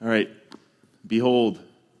Behold,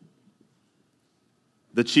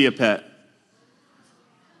 the Chia Pet.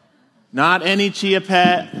 Not any Chia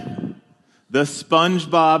Pet, the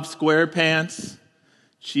SpongeBob SquarePants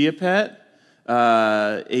Chia Pet,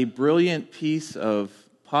 a brilliant piece of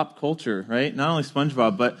pop culture, right? Not only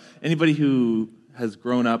SpongeBob, but anybody who has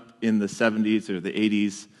grown up in the 70s or the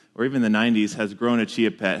 80s or even the 90s has grown a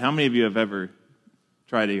Chia Pet. How many of you have ever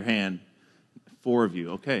tried your hand? 4 of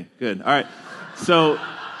you. Okay, good. All right. So,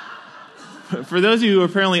 for those of you who are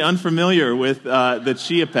apparently unfamiliar with the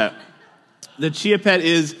Chia Pet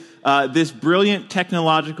is this brilliant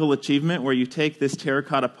technological achievement where you take this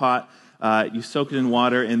terracotta pot, you soak it in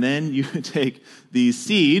water, and then you take these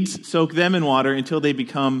seeds, soak them in water until they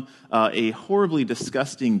become a horribly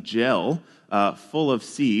disgusting gel full of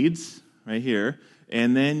seeds, right here,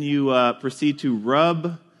 and then you proceed to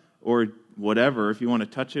rub or whatever, if you want to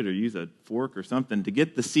touch it or use a fork or something, to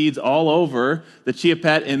get the seeds all over the Chia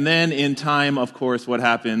Pet, and then in time, of course, what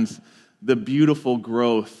happens? The beautiful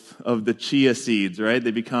growth of the chia seeds, right?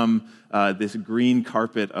 They become this green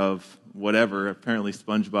carpet of whatever. Apparently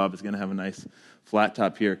SpongeBob is going to have a nice flat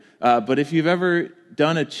top here. But if you've ever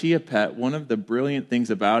done a Chia Pet, one of the brilliant things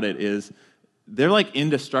about it is they're like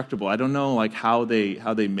indestructible. I don't know like how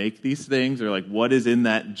they make these things or like what is in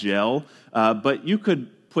that gel, but you could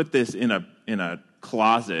put this in a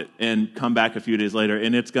closet and come back a few days later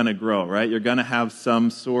and it's going to grow, right? You're going to have some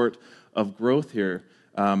sort of growth here.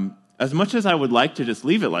 As much as I would like to just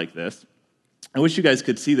leave it like this, I wish you guys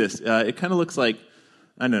could see this. It kind of looks like,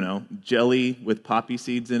 I don't know, jelly with poppy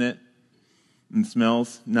seeds in it, and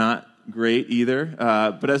smells not great either.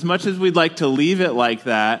 But as much as we'd like to leave it like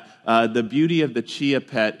that, the beauty of the Chia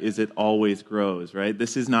Pet is it always grows, right?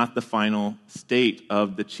 This is not the final state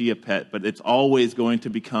of the Chia Pet, but it's always going to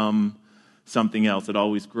become something else. It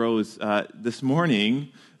always grows. This morning,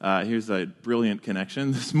 here's a brilliant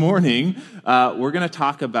connection. This morning, we're going to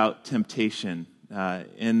talk about temptation.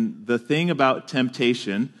 And the thing about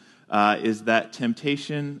temptation is that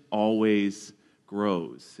temptation always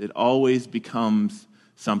grows. It always becomes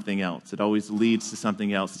something else. It always leads to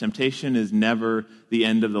something else. Temptation is never the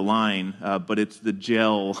end of the line, but it's the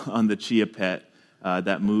gel on the Chia Pet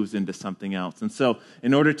that moves into something else. And so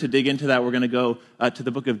in order to dig into that, we're going to go to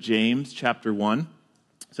the book of James, chapter 1.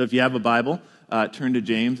 So if you have a Bible, turn to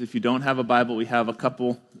James. If you don't have a Bible, we have a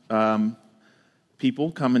couple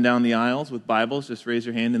people coming down the aisles with Bibles. Just raise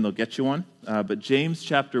your hand and they'll get you one. But James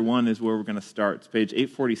chapter 1 is where we're going to start. It's page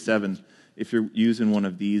 847 if you're using one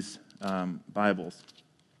of these Bibles.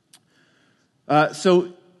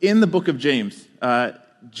 So in the book of James,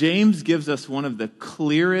 James gives us one of the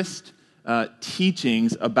clearest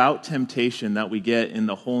teachings about temptation that we get in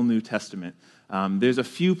the whole New Testament. There's a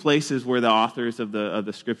few places where the authors of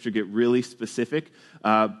the Scripture get really specific,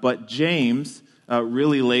 but James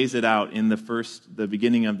really lays it out in the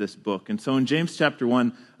beginning of this book. And so in James chapter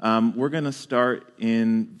 1, we're going to start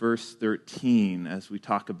in verse 13 as we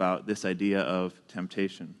talk about this idea of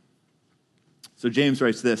temptation. So James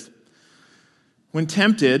writes this: "When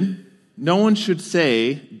tempted, no one should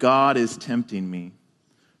say, 'God is tempting me.'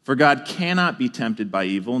 For God cannot be tempted by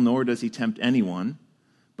evil, nor does he tempt anyone.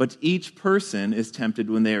 But each person is tempted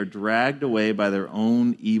when they are dragged away by their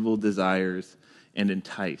own evil desires and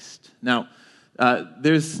enticed." Now,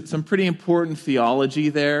 there's some pretty important theology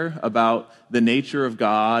there about the nature of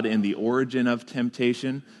God and the origin of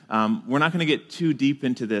temptation. We're not going to get too deep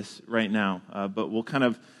into this right now, but we'll kind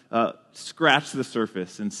of scratch the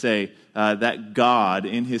surface and say that God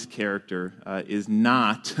in his character is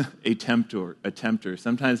not a tempter.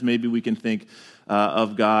 Sometimes maybe we can think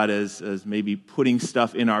of God as maybe putting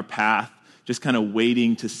stuff in our path, just kind of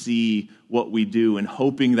waiting to see what we do and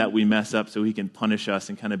hoping that we mess up so he can punish us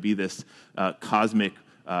and kind of be this cosmic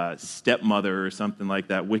stepmother or something like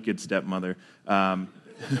that, wicked stepmother.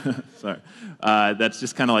 Sorry. That's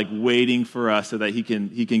just kind of like waiting for us so that he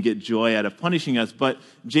can get joy out of punishing us. But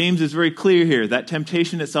James is very clear here that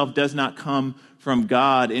temptation itself does not come from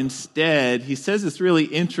God. Instead, he says this really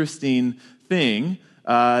interesting thing,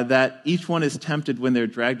 that each one is tempted when they're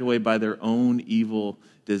dragged away by their own evil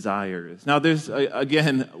desires. Now, there's,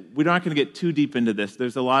 again, we're not going to get too deep into this.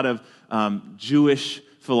 There's a lot of Jewish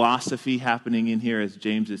philosophy happening in here as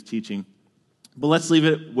James is teaching. But let's leave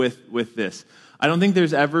it with this. I don't think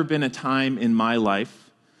there's ever been a time in my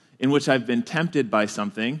life in which I've been tempted by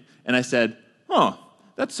something and I said, "Oh,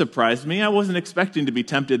 that surprised me. I wasn't expecting to be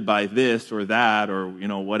tempted by this or that or,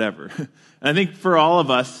 whatever." And I think for all of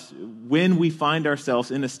us, when we find ourselves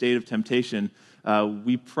in a state of temptation,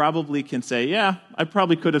 we probably can say, yeah, I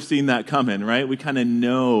probably could have seen that coming, right? We kind of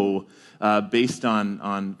know, based on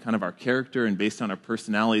kind of our character and based on our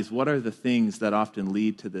personalities, what are the things that often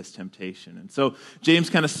lead to this temptation. And so James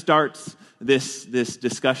kind of starts this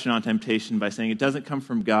discussion on temptation by saying it doesn't come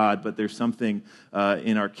from God, but there's something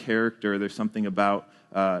in our character, there's something about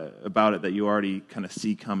it that you already kind of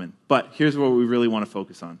see coming. But here's what we really want to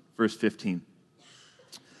focus on. Verse 15.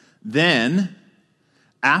 Then,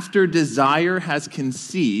 after desire has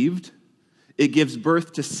conceived, it gives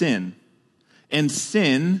birth to sin. And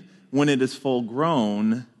sin, when it is full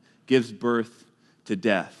grown, gives birth to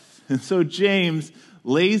death. And so James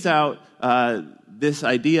lays out this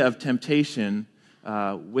idea of temptation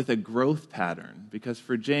with a growth pattern. Because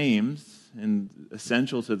for James, and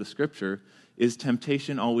essential to the Scripture, is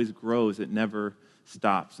temptation always grows. It never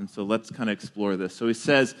stops. And so let's kind of explore this. So he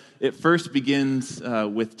says it first begins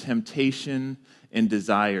with temptation and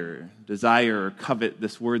desire. Desire or covet,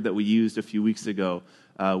 this word that we used a few weeks ago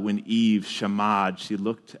when Eve, shamad, she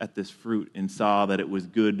looked at this fruit and saw that it was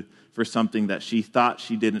good for something that she thought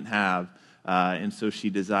she didn't have, and so she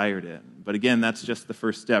desired it. But again, that's just the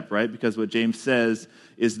first step, right? Because what James says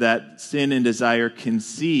is that sin and desire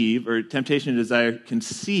conceive, or temptation and desire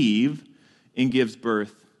conceive and gives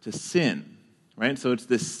birth to sin. Right? So it's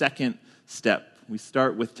this second step. We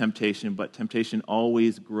start with temptation, but temptation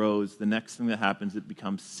always grows. The next thing that happens, it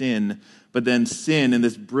becomes sin. But then sin, in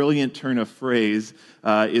this brilliant turn of phrase,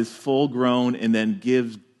 is full grown and then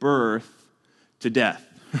gives birth to death.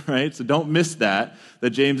 Right? So don't miss that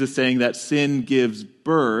James is saying that sin gives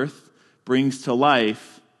birth, brings to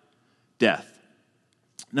life death.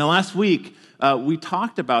 Now, last week, we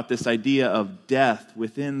talked about this idea of death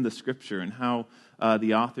within the Scripture and how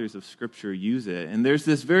the authors of Scripture use it. And there's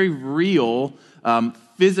this very real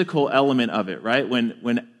physical element of it, right?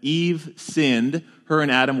 When Eve sinned, her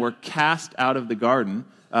and Adam were cast out of the garden,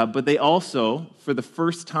 but they also, for the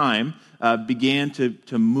first time, began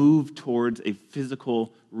to move towards a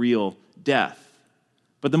physical, real death.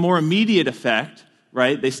 But the more immediate effect,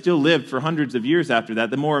 right, they still lived for hundreds of years after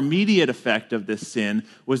that. The more immediate effect of this sin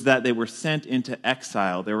was that they were sent into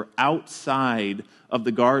exile. They were outside of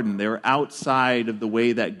the garden. They were outside of the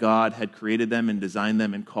way that God had created them and designed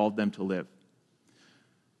them and called them to live.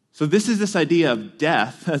 So this idea of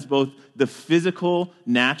death as both the physical,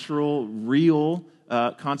 natural, real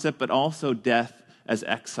concept, but also death as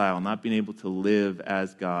exile, not being able to live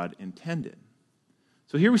as God intended.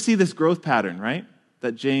 So here we see this growth pattern, right,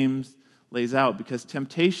 that James lays out, because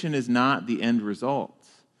temptation is not the end result.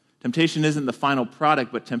 Temptation isn't the final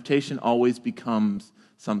product, but temptation always becomes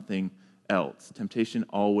something else. Temptation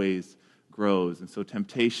always grows, and so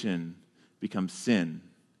temptation becomes sin,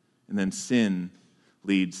 and then sin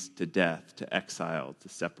leads to death, to exile, to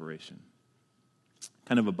separation.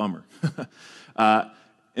 Kind of a bummer.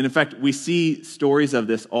 And in fact, we see stories of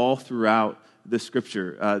this all throughout the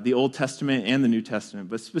Scripture. The Old Testament and the New Testament,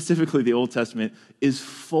 but specifically the Old Testament, is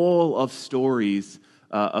full of stories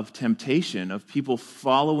of temptation, of people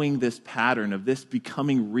following this pattern, of this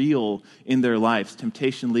becoming real in their lives,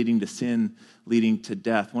 temptation leading to sin, leading to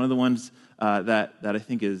death. One of the ones that I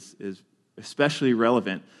think is especially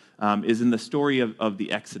relevant is in the story of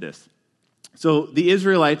the Exodus. So the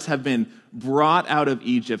Israelites have been brought out of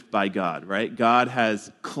Egypt by God, right? God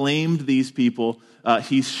has claimed these people.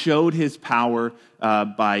 He's showed his power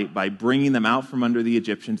by bringing them out from under the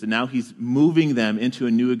Egyptians, and now he's moving them into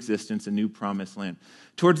a new existence, a new promised land.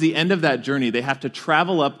 Towards the end of that journey, they have to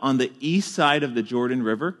travel up on the east side of the Jordan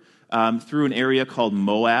River through an area called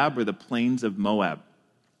Moab, or the plains of Moab.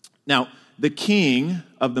 Now, the king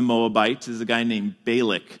of the Moabites is a guy named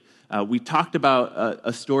Balak. We talked about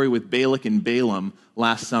a story with Balak and Balaam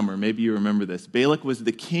last summer. Maybe you remember this. Balak was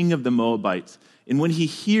the king of the Moabites. And when he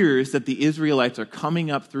hears that the Israelites are coming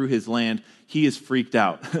up through his land, he is freaked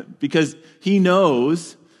out because he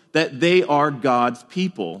knows that they are God's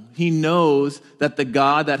people. He knows that the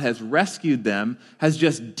God that has rescued them has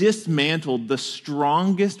just dismantled the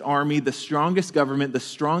strongest army, the strongest government, the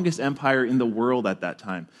strongest empire in the world at that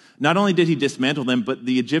time. Not only did he dismantle them, but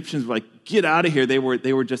the Egyptians were like, get out of here. They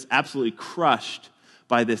were just absolutely crushed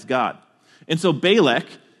by this God. And so Balak,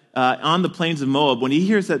 on the plains of Moab, when he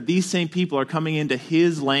hears that these same people are coming into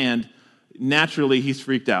his land, naturally he's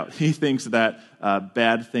freaked out. He thinks that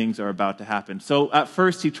bad things are about to happen. So at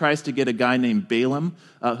first he tries to get a guy named Balaam,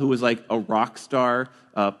 who was like a rock star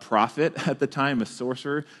prophet at the time, a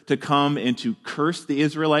sorcerer, to come and to curse the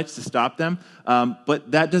Israelites to stop them.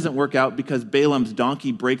 But that doesn't work out because Balaam's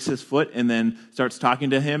donkey breaks his foot and then starts talking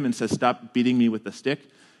to him and says, "Stop beating me with the stick."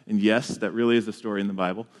 And yes, that really is a story in the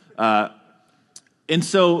Bible. And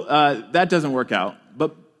so that doesn't work out.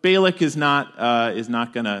 But Balak is not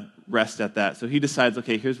going to rest at that. So he decides,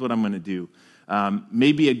 okay, here's what I'm going to do.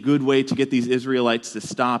 Maybe a good way to get these Israelites to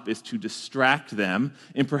stop is to distract them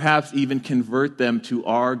and perhaps even convert them to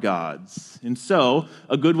our gods. And so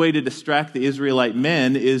a good way to distract the Israelite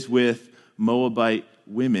men is with Moabite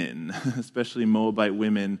women, especially Moabite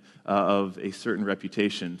women of a certain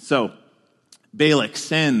reputation. So Balak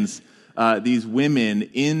sends these women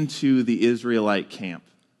into the Israelite camp.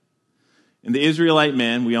 And the Israelite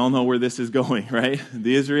men, we all know where this is going, right?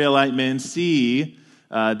 The Israelite men see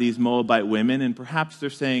these Moabite women, and perhaps they're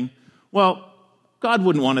saying, well, God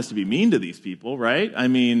wouldn't want us to be mean to these people, right? I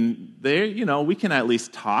mean, we can at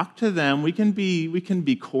least talk to them. We can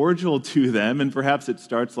be cordial to them, and perhaps it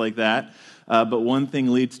starts like that. But one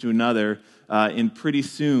thing leads to another, and pretty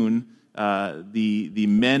soon the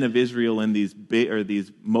men of Israel and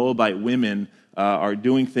these Moabite women are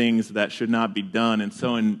doing things that should not be done. And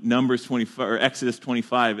so in Numbers 25 or Exodus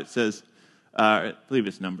 25, it says, I believe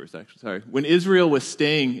it's Numbers, actually, sorry. When Israel was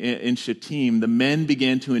staying in Shittim, the men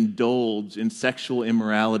began to indulge in sexual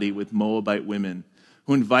immorality with Moabite women,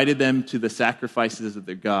 who invited them to the sacrifices of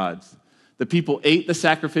their gods. The people ate the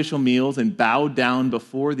sacrificial meals and bowed down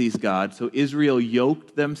before these gods, so Israel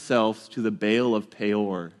yoked themselves to the Baal of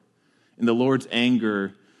Peor, and the Lord's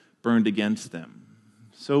anger burned against them.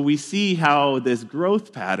 So we see how this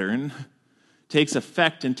growth pattern takes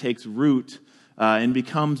effect and takes root and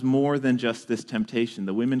becomes more than just this temptation.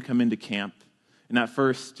 The women come into camp, and at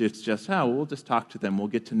first it's just, we'll just talk to them, we'll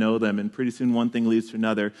get to know them, and pretty soon one thing leads to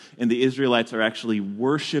another, and the Israelites are actually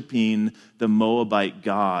worshiping the Moabite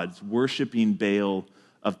gods, worshiping Baal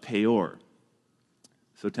of Peor.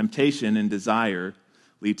 So temptation and desire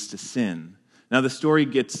leads to sin. Now the story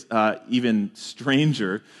gets even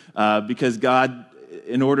stranger because God,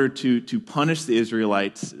 in order to punish the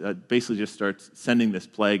Israelites, basically just starts sending this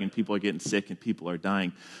plague, and people are getting sick and people are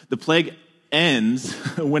dying. The plague ends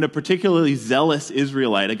when a particularly zealous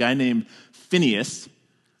Israelite, a guy named Phinehas,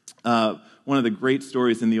 one of the great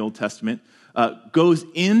stories in the Old Testament, goes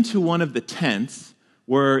into one of the tents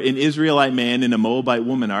where an Israelite man and a Moabite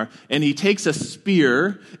woman are, and he takes a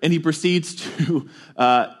spear and he proceeds to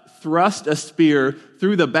thrust a spear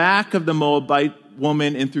through the back of the Moabite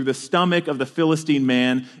woman and through the stomach of the Philistine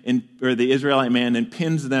man, or the Israelite man, and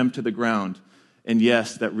pins them to the ground. And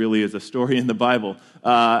yes, that really is a story in the Bible.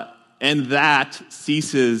 And that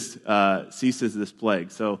ceases this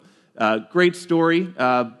plague. So great story.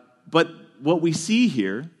 But what we see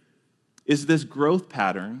here is this growth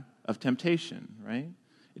pattern of temptation, right?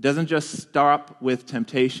 It doesn't just stop with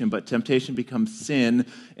temptation, but temptation becomes sin,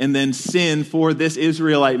 and then sin for this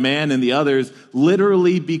Israelite man and the others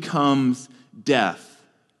literally becomes death.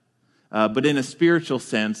 But in a spiritual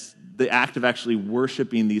sense, the act of actually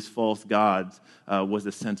worshiping these false gods was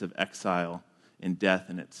a sense of exile and death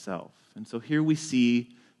in itself. And so here we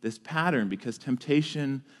see this pattern because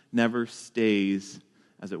temptation never stays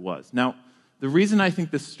as it was. Now, the reason I think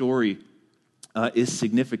this story is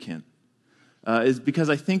significant is because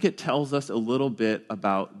I think it tells us a little bit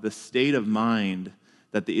about the state of mind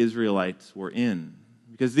that the Israelites were in.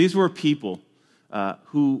 Because these were people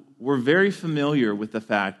who were very familiar with the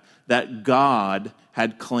fact that God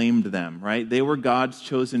had claimed them, right? They were God's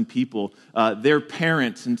chosen people. Their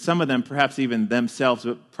parents, and some of them perhaps even themselves,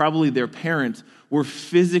 but probably their parents, were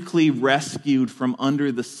physically rescued from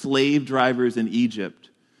under the slave drivers in Egypt.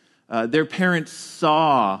 Their parents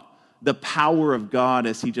saw the power of God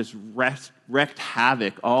as he just wreaked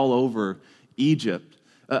havoc all over Egypt.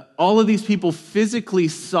 All of these people physically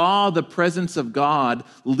saw the presence of God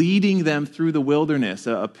leading them through the wilderness,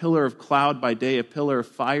 a pillar of cloud by day, a pillar of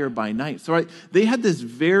fire by night. So they had this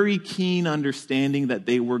very keen understanding that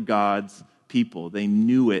they were God's people. They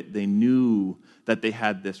knew it. They knew that they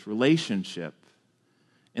had this relationship.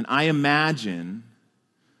 And I imagine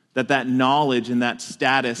that knowledge and that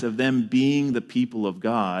status of them being the people of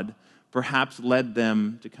God perhaps led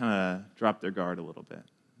them to kind of drop their guard a little bit.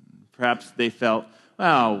 Perhaps they felt,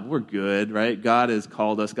 well, we're good, right? God has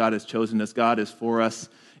called us. God has chosen us. God is for us.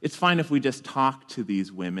 It's fine if we just talk to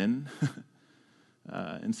these women.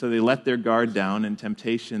 And so they let their guard down, and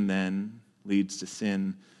temptation then leads to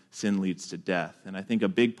sin. Sin leads to death. And I think a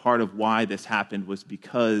big part of why this happened was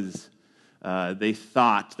because they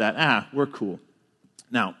thought that, we're cool.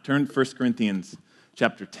 Now, turn to 1 Corinthians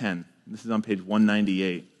chapter 10. This is on page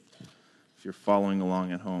 198, if you're following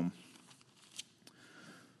along at home.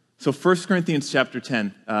 So 1 Corinthians chapter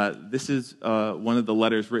 10, this is one of the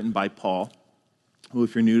letters written by Paul, who,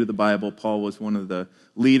 if you're new to the Bible, Paul was one of the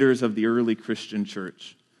leaders of the early Christian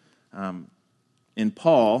church. And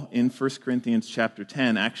Paul, in 1 Corinthians chapter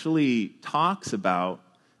 10, actually talks about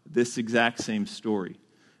this exact same story.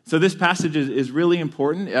 So this passage is really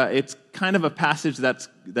important. It's kind of a passage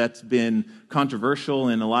that's been controversial,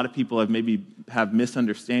 and a lot of people have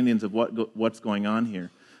misunderstandings of what's going on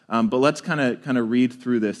here. But let's kind of read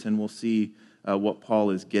through this, and we'll see what Paul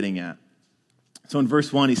is getting at. So in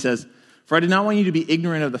verse 1, he says, "For I did not want you to be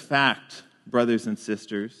ignorant of the fact, brothers and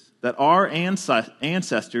sisters, that our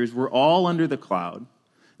ancestors were all under the cloud, and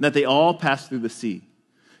that they all passed through the sea.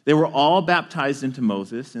 They were all baptized into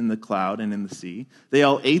Moses in the cloud and in the sea. They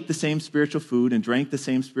all ate the same spiritual food and drank the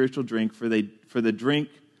same spiritual drink, for they drank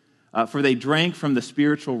from the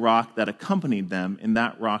spiritual rock that accompanied them, and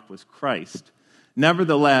that rock was Christ.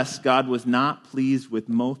 Nevertheless, God was not pleased with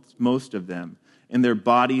most of them, and their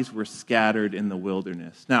bodies were scattered in the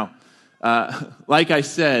wilderness." Now, like I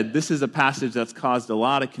said, this is a passage that's caused a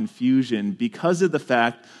lot of confusion because of the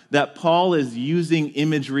fact that Paul is using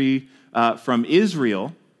imagery from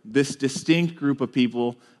Israel, this distinct group of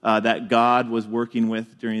people that God was working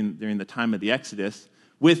with during the time of the Exodus,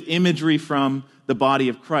 with imagery from the body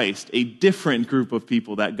of Christ, a different group of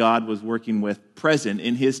people that God was working with present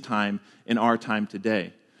in his time, in our time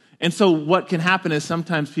today. And so what can happen is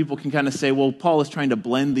sometimes people can kind of say, well, Paul is trying to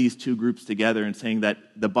blend these two groups together and saying that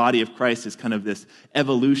the body of Christ is kind of this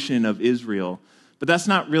evolution of Israel. But that's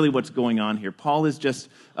not really what's going on here. Paul is just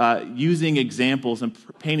using examples and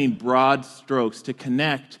painting broad strokes to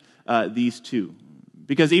connect these two.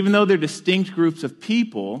 Because even though they're distinct groups of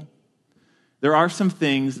people, there are some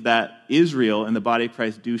things that Israel and the body of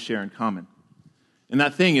Christ do share in common. And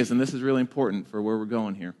that thing is, and this is really important for where we're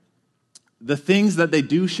going here, the things that they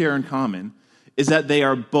do share in common is that they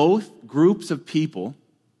are both groups of people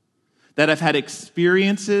that have had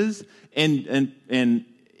experiences and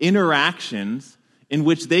interactions in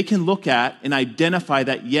which they can look at and identify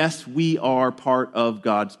that, yes, we are part of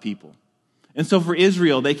God's people. And so for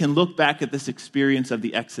Israel, they can look back at this experience of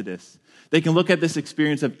the Exodus. They can look at this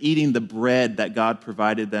experience of eating the bread that God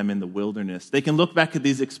provided them in the wilderness. They can look back at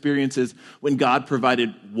these experiences when God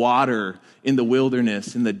provided water in the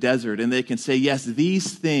wilderness, in the desert, and they can say, yes,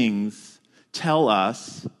 these things tell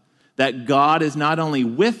us that God is not only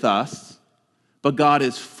with us, but God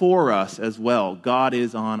is for us as well. God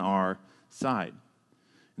is on our side.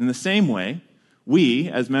 In the same way, we,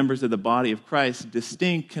 as members of the body of Christ,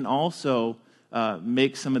 distinct, can also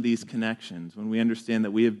make some of these connections when we understand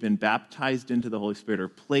that we have been baptized into the Holy Spirit or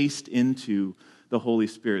placed into the Holy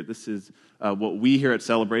Spirit. This is what we here at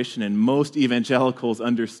Celebration and most evangelicals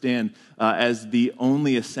understand as the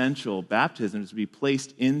only essential baptism, is to be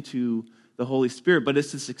placed into the Holy Spirit. But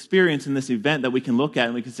it's this experience and this event that we can look at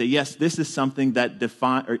and we can say, yes, this is something that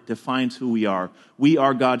defines who we are. We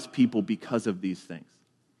are God's people because of these things.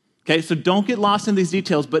 Okay, so don't get lost in these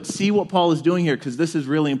details, but see what Paul is doing here, because this is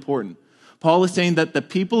really important. Paul is saying that the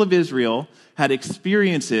people of Israel had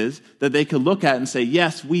experiences that they could look at and say,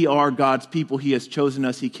 yes, we are God's people. He has chosen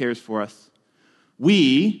us. He cares for us.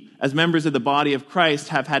 We, as members of the body of Christ,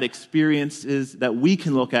 have had experiences that we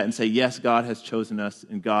can look at and say, yes, God has chosen us,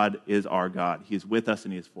 and God is our God. He is with us,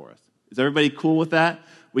 and He is for us. Is everybody cool with that?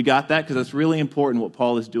 We got that? Because that's really important what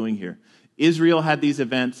Paul is doing here. Israel had these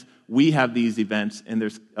events. We have these events, and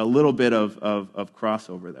there's a little bit of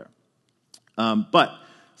crossover there.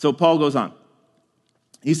 So Paul goes on.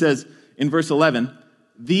 He says in verse 11,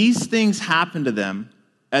 "These things happened to them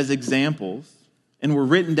as examples and were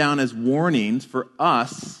written down as warnings for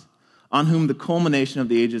us on whom the culmination of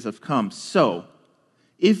the ages have come. So,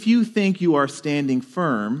 if you think you are standing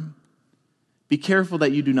firm, be careful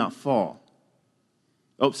that you do not fall."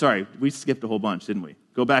 Oh, sorry, we skipped a whole bunch, didn't we?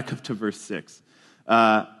 Go back up to verse 6.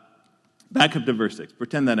 Back up to verse 6.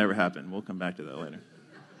 Pretend that never happened. We'll come back to that later.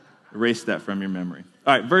 Erase that from your memory.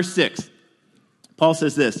 All right, verse 6. Paul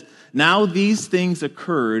says this, "Now these things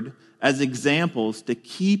occurred as examples to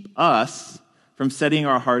keep us from setting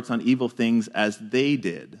our hearts on evil things as they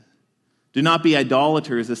did. Do not be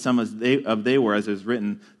idolaters as some of they were, as is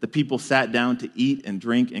written, the people sat down to eat and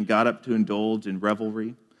drink and got up to indulge in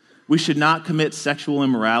revelry. We should not commit sexual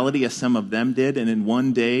immorality as some of them did, and in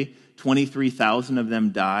one day 23,000 of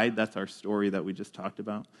them died." That's our story that we just talked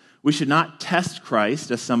about. "We should not test Christ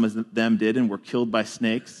as some of them did and were killed by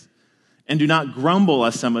snakes. And do not grumble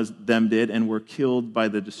as some of them did and were killed by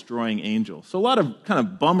the destroying angel." So a lot of kind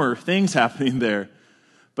of bummer things happening there.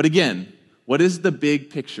 But again, what is the big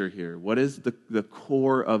picture here? What is the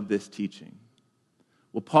core of this teaching?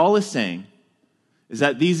 What Paul is saying is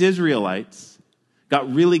that these Israelites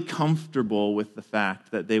got really comfortable with the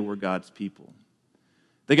fact that they were God's people.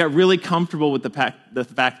 They got really comfortable with the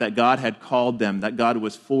fact that God had called them, that God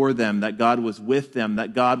was for them, that God was with them,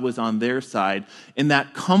 that God was on their side. And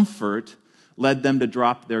that comfort led them to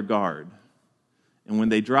drop their guard And when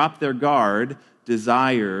they drop their guard,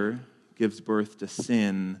 desire gives birth to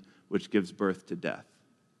sin, which gives birth to death.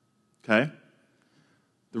 Okay?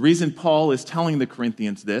 The reason Paul is telling the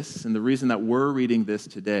Corinthians this, and the reason that we're reading this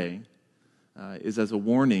today, is as a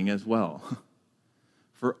warning as well.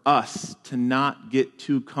 For us to not get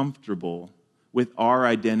too comfortable with our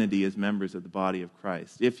identity as members of the body of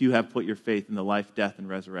Christ. If you have put your faith in the life, death, and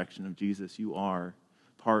resurrection of Jesus, you are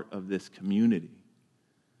part of this community.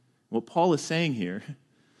 What Paul is saying here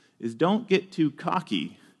is don't get too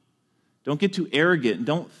cocky. Don't get too arrogant.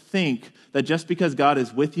 Don't think that just because God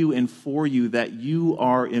is with you and for you that you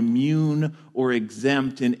are immune or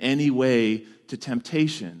exempt in any way to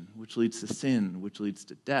temptation, which leads to sin, which leads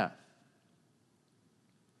to death.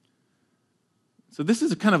 So this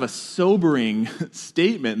is a kind of a sobering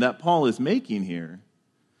statement that Paul is making here,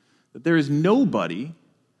 that there is nobody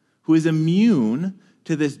who is immune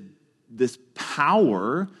to this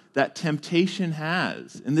power that temptation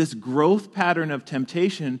has. And this growth pattern of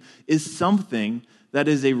temptation is something that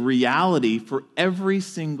is a reality for every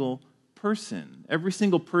single person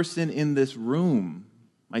in this room,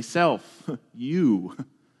 myself, you.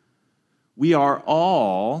 We are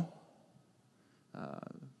all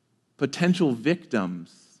potential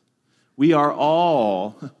victims. We are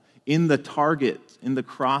all in the target, in the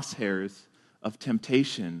crosshairs of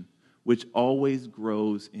temptation, which always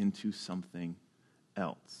grows into something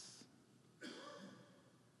else.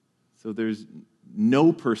 So there's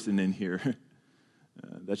no person in here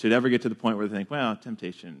that should ever get to the point where they think, well,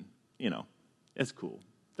 temptation, it's cool.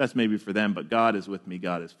 That's maybe for them, but God is with me,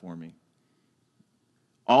 God is for me.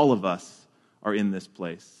 All of us are in this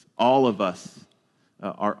place. All of us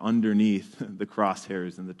are underneath the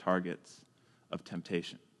crosshairs and the targets of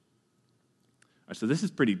temptation. All right, so this is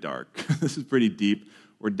pretty dark. This is pretty deep.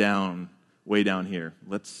 We're way down here.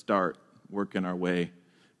 Let's start working our way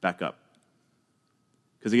back up.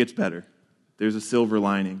 Because it gets better. There's a silver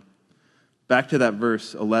lining. Back to that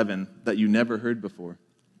verse 11 that you never heard before.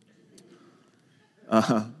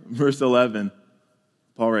 Verse 11,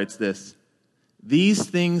 Paul writes this: "These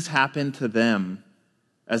things happened to them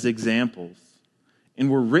as examples, and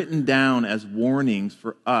were written down as warnings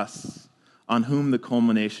for us, on whom the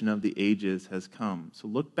culmination of the ages has come." So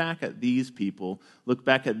look back at these people, look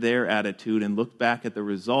back at their attitude, and look back at the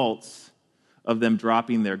results of them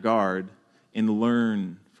dropping their guard, and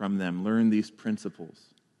learn from them. Learn these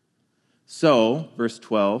principles. So, verse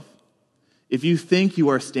 12, "If you think you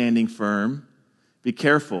are standing firm, be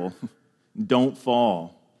careful, don't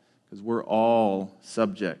fall, because we're all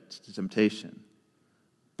subject to temptation.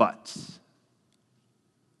 But,"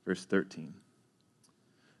 verse 13,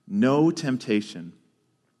 "no temptation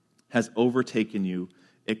has overtaken you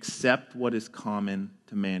except what is common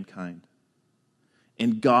to mankind.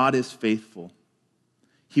 And God is faithful.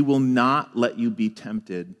 He will not let you be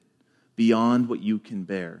tempted beyond what you can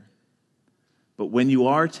bear. But when you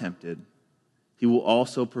are tempted, He will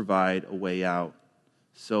also provide a way out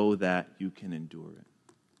so that you can endure it."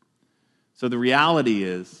 So the reality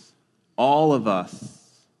is, all of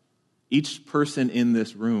us, each person in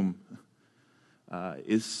this room,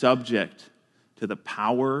 is subject to the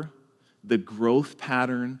power, the growth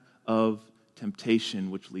pattern of temptation,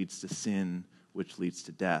 which leads to sin, which leads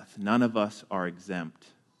to death. None of us are exempt.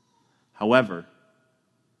 However,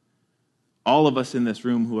 all of us in this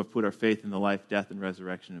room who have put our faith in the life, death, and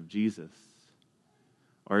resurrection of Jesus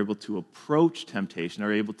are able to approach temptation,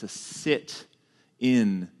 are able to sit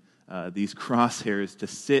in these crosshairs, to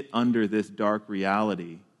sit under this dark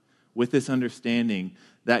reality with this understanding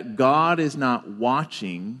that God is not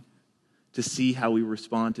watching to see how we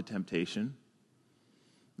respond to temptation.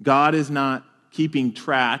 God is not keeping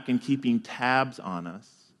track and keeping tabs on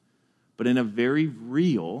us, but in a very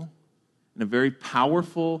real, in a very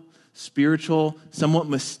powerful, spiritual, somewhat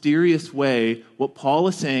mysterious way, what Paul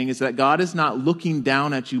is saying is that God is not looking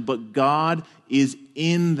down at you, but God is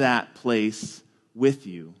in that place with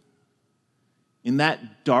you. In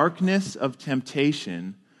that darkness of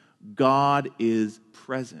temptation, God is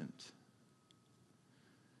present.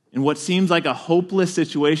 In what seems like a hopeless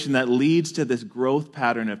situation that leads to this growth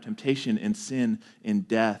pattern of temptation and sin and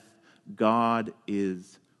death, God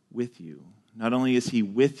is with you. Not only is He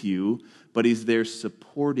with you, but He's there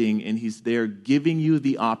supporting, and He's there giving you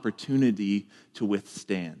the opportunity to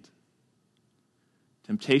withstand.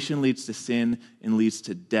 Temptation leads to sin and leads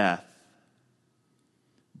to death.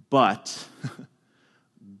 But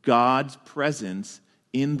God's presence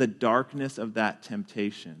in the darkness of that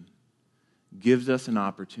temptation gives us an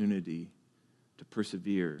opportunity to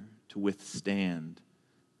persevere, to withstand,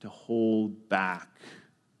 to hold back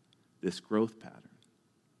this growth pattern.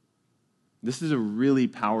 This is a really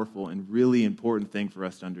powerful and really important thing for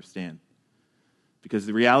us to understand. Because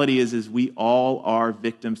the reality is we all are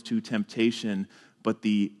victims to temptation, but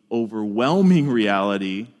the overwhelming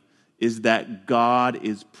reality is that God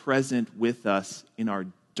is present with us in our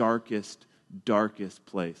darkest, darkest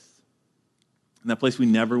place. And that place we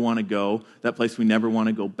never want to go, that place we never want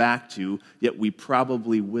to go back to, yet we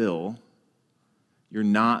probably will. You're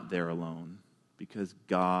not there alone because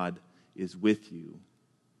God is with you,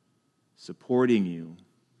 supporting you,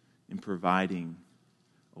 and providing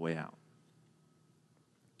a way out.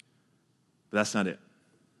 But that's not it.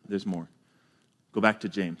 There's more. Go back to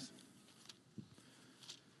James.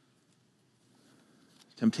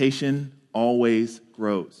 Temptation always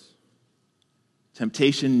grows.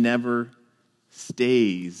 Temptation never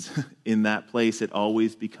stays in that place. It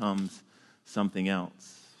always becomes something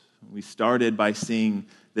else. We started by seeing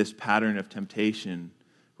this pattern of temptation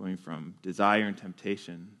going from desire and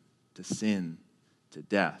temptation to sin to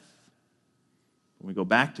death. When we go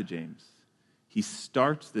back to James, he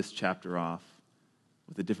starts this chapter off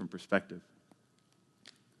with a different perspective.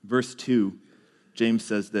 Verse 2, James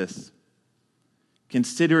says this,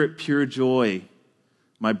 "Consider it pure joy,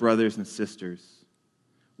 my brothers and sisters,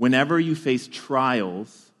 whenever you face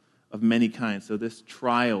trials of many kinds." So this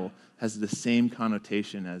trial has the same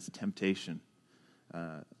connotation as temptation.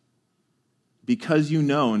 Because you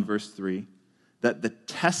know, in verse 3, that the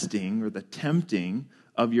testing or the tempting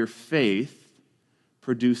of your faith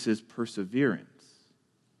produces perseverance.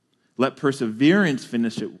 Let perseverance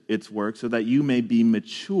finish its work so that you may be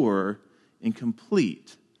mature and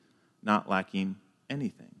complete, not lacking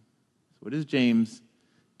anything. So what is James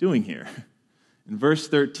doing here? In verse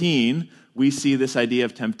 13, we see this idea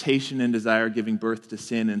of temptation and desire giving birth to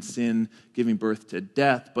sin and sin giving birth to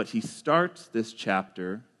death, but he starts this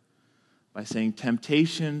chapter by saying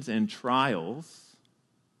temptations and trials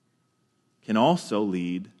can also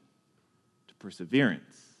lead to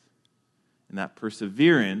perseverance. And that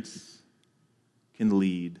perseverance can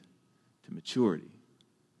lead to maturity.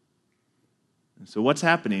 And so what's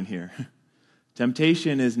happening here?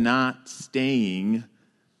 Temptation is not staying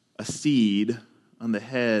a seed on the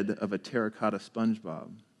head of a terracotta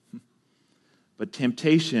SpongeBob. But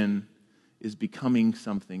temptation is becoming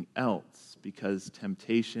something else because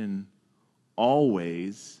temptation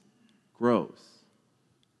always grows.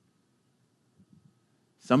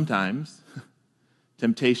 Sometimes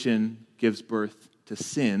temptation gives birth to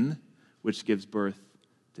sin, which gives birth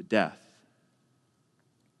to death.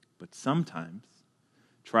 But sometimes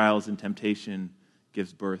trials and temptation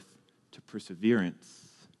gives birth to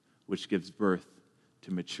perseverance, which gives birth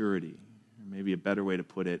to maturity. Or maybe a better way to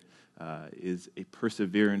put it is a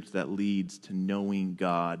perseverance that leads to knowing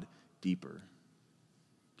God deeper,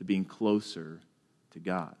 to being closer to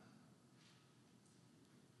God.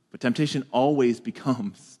 But temptation always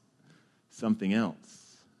becomes something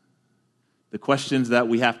else. The questions that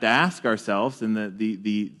we have to ask ourselves and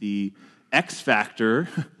the X factor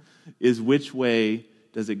is, which way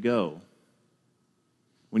does it go?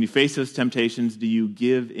 When you face those temptations, do you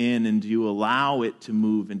give in and do you allow it to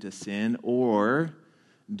move into sin, or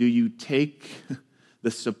do you take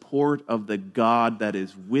the support of the God that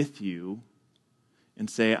is with you and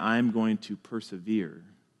say, I'm going to persevere.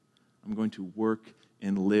 I'm going to work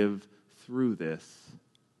and live through this,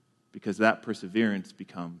 because that perseverance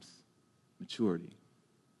becomes maturity.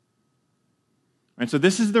 And so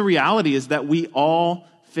this is the reality, is that we all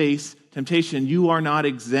face temptation. You are not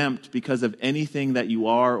exempt because of anything that you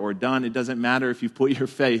are or done. It doesn't matter if you've put your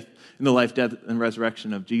faith in the life, death, and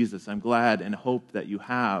resurrection of Jesus. I'm glad and hope that you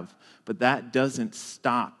have. But that doesn't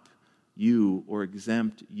stop you or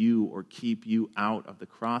exempt you or keep you out of the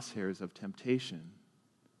crosshairs of temptation.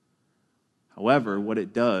 However, what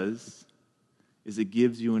it does is it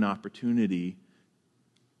gives you an opportunity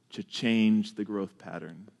to change the growth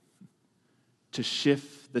pattern, to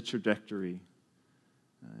shift the trajectory.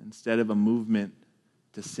 Instead of a movement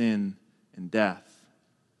to sin and death,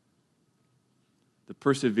 the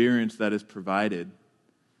perseverance that is provided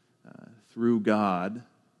through God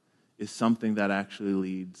is something that actually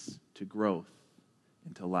leads to growth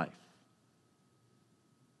into life.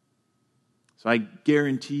 So I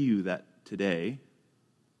guarantee you that today,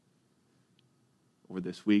 or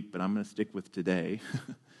this week, but I'm going to stick with today,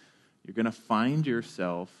 you're going to find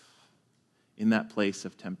yourself in that place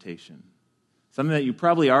of temptation. Something that you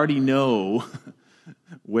probably already know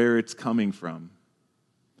where it's coming from.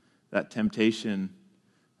 That temptation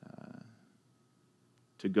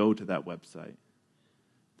to go to that website.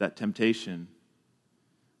 That temptation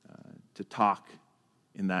to talk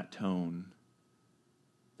in that tone.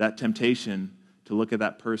 That temptation to look at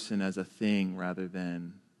that person as a thing rather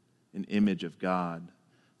than an image of God,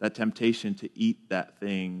 that temptation to eat that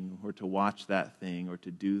thing or to watch that thing or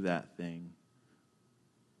to do that thing,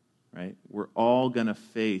 right? We're all going to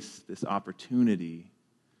face this opportunity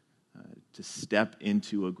to step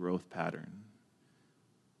into a growth pattern.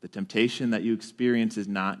 The temptation that you experience is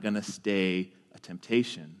not going to stay a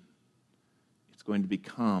temptation. It's going to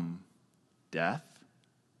become death,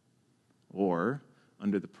 or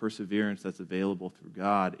under the perseverance that's available through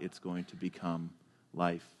God, it's going to become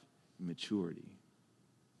life and maturity.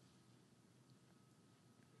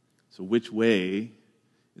 So which way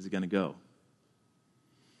is it going to go?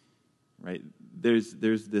 Right? There's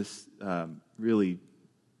this really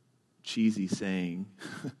cheesy saying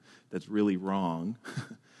that's really wrong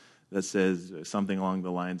that says something along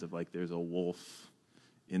the lines of like, there's a wolf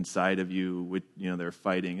inside of you, which, they're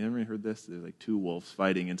fighting. Everybody heard this? There's like two wolves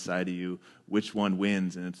fighting inside of you. Which one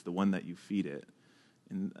wins? And it's the one that you feed it.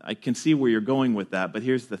 And I can see where you're going with that, but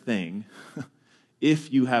here's the thing.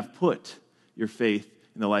 If you have put your faith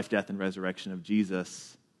in the life, death, and resurrection of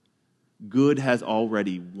Jesus, good has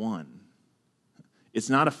already won. It's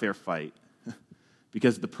not a fair fight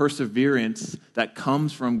because the perseverance that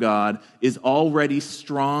comes from God is already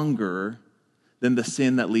stronger than the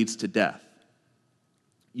sin that leads to death.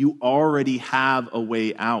 You already have a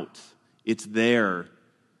way out. It's there.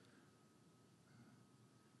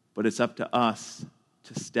 But it's up to us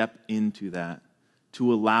to step into that,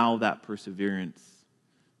 to allow that perseverance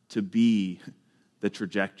to be the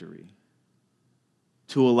trajectory,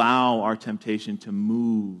 to allow our temptation to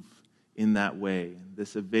move in that way.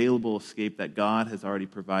 This available escape that God has already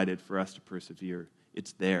provided for us to persevere,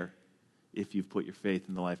 it's there if you've put your faith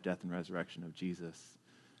in the life, death, and resurrection of Jesus.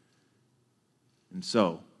 And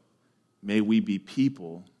so, may we be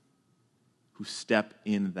people who step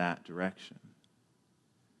in that direction.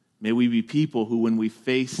 May we be people who, when we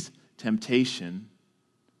face temptation,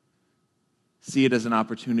 see it as an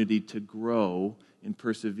opportunity to grow and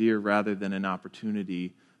persevere rather than an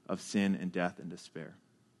opportunity of sin and death and despair.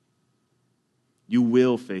 You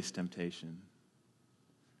will face temptation.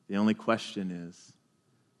 The only question is,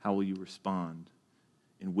 how will you respond?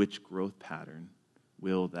 In which growth pattern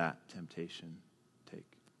will that temptation take?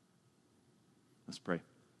 Let's pray.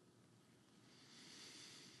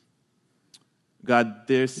 God,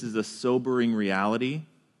 this is a sobering reality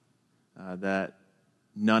that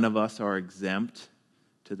none of us are exempt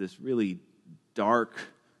to this really dark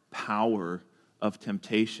power of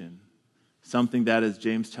temptation. Something that, as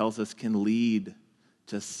James tells us, can lead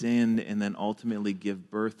to sin and then ultimately give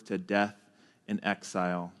birth to death and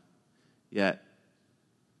exile. Yet,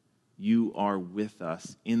 you are with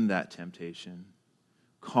us in that temptation,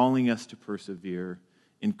 calling us to persevere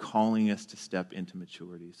and calling us to step into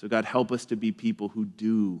maturity. So God, help us to be people who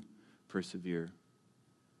do persevere.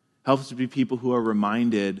 Help us to be people who are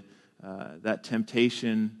reminded that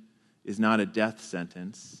temptation is not a death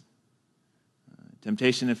sentence.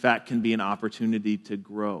 Temptation, in fact, can be an opportunity to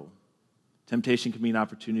grow. Temptation can be an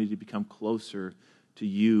opportunity to become closer to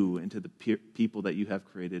you and to the people that you have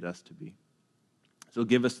created us to be. So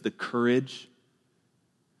give us the courage,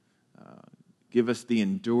 give us the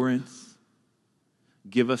endurance,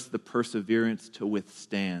 give us the perseverance to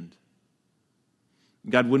withstand.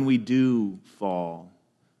 God, when we do fall,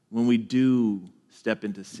 when we do step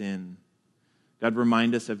into sin, God,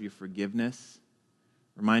 remind us of your forgiveness.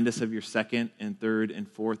 Remind us of your second and third and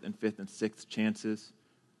fourth and fifth and sixth chances.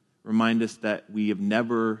 Remind us that we have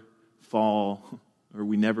never fall, or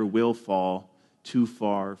we never will fall too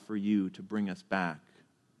far for you to bring us back.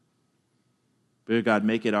 But God,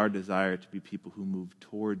 make it our desire to be people who move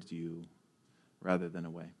towards you rather than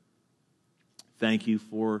away. Thank you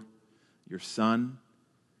for your Son.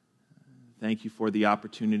 Thank you for the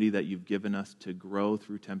opportunity that you've given us to grow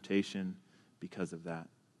through temptation because of that.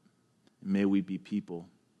 And may we be people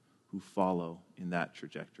who follow in that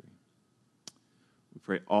trajectory. We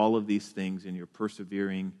pray all of these things in your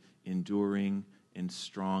persevering, enduring, and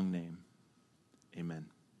strong name. Amen.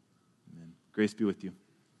 Amen. Grace be with you.